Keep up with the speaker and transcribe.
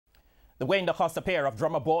The Wayne DaCosta pair of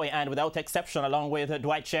Drummer Boy and Without Exception, along with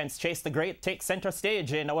Dwight Chance, Chase the Great, take center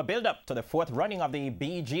stage in our build-up to the fourth running of the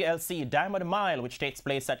BGLC Diamond Mile, which takes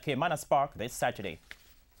place at Caymanas Park this Saturday.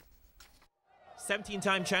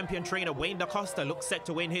 17-time champion trainer Wayne DaCosta looks set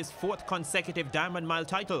to win his fourth consecutive Diamond Mile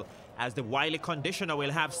title, as the wily conditioner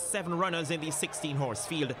will have 7 runners in the 16-horse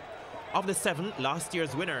field. Of the 7, last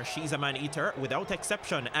year's winner, She's a Man-Eater, Without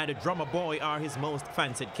Exception, and Drummer Boy are his most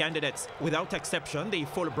fancied candidates. Without Exception, the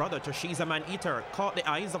full brother to She's a Man-Eater, caught the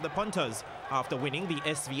eyes of the punters after winning the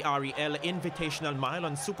SVREL Invitational Mile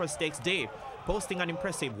on Super Stakes Day, posting an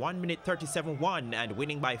impressive 1 minute 37.1 and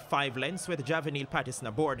winning by 5 lengths with Javanil Pattison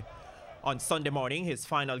aboard. On Sunday morning, his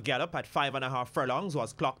final gallop at 5.5 furlongs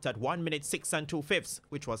was clocked at 1 minute 6 2/5,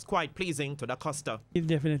 which was quite pleasing to DaCosta. He's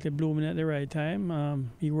definitely blooming at the right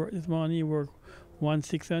time. He worked this morning, he worked 1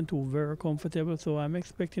 6 2, very comfortable, so I'm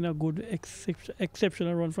expecting a good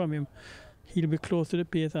exceptional run from him. He'll be close to the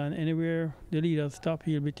pace, and anywhere the leaders stop,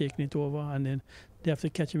 he'll be taking it over, and then they have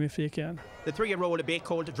to catch him if they can. The 3-year-old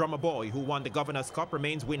Bay-Colt Drummer Boy, who won the Governor's Cup,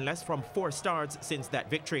 remains winless from 4 starts since that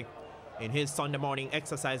victory. In his Sunday morning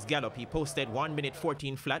exercise gallop, he posted 1 minute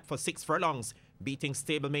 14 flat for 6 furlongs, beating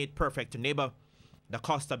stablemate Perfect Neighbor.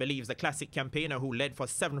 DaCosta believes the classic campaigner who led for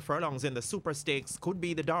 7 furlongs in the Super Stakes could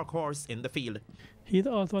be the dark horse in the field. He's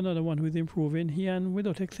also another one who's improving. He and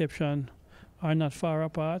Without Exception are not far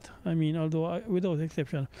apart. I mean, although Without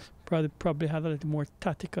Exception probably has a little more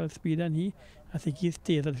tactical speed than he, I think he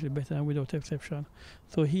stays a little better than Without Exception.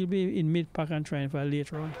 So he'll be in mid-pack and trying for a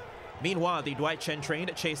late run. Meanwhile, the Dwight Chen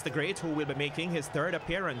trained Chase the Great, who will be making his 3rd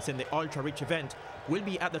appearance in the ultra-rich event, will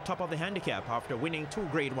be at the top of the handicap after winning 2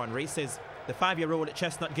 Grade 1 races. The 5-year-old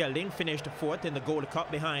Chestnut Gelding finished 4th in the Gold Cup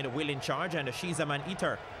behind Will in Charge and She's a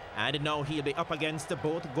Man-Eater, and now he'll be up against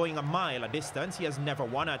both going a mile, a distance he has never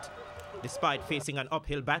won at. Despite facing an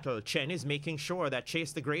uphill battle, Chen is making sure that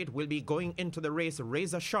Chase the Great will be going into the race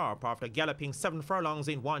razor sharp after galloping 7 furlongs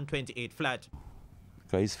in 1:28 flat.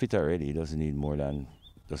 Because he's fit already, he doesn't need more than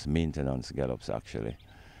just maintenance gallops actually,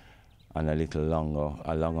 and a little longer,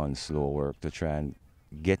 a long and slow work to try and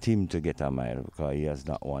get him to get a mile, because he has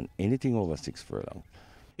not won anything over 6 furlongs.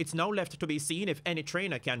 It's now left to be seen if any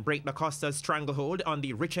trainer can break DaCosta's stranglehold on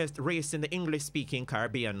the richest race in the English-speaking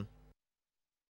Caribbean.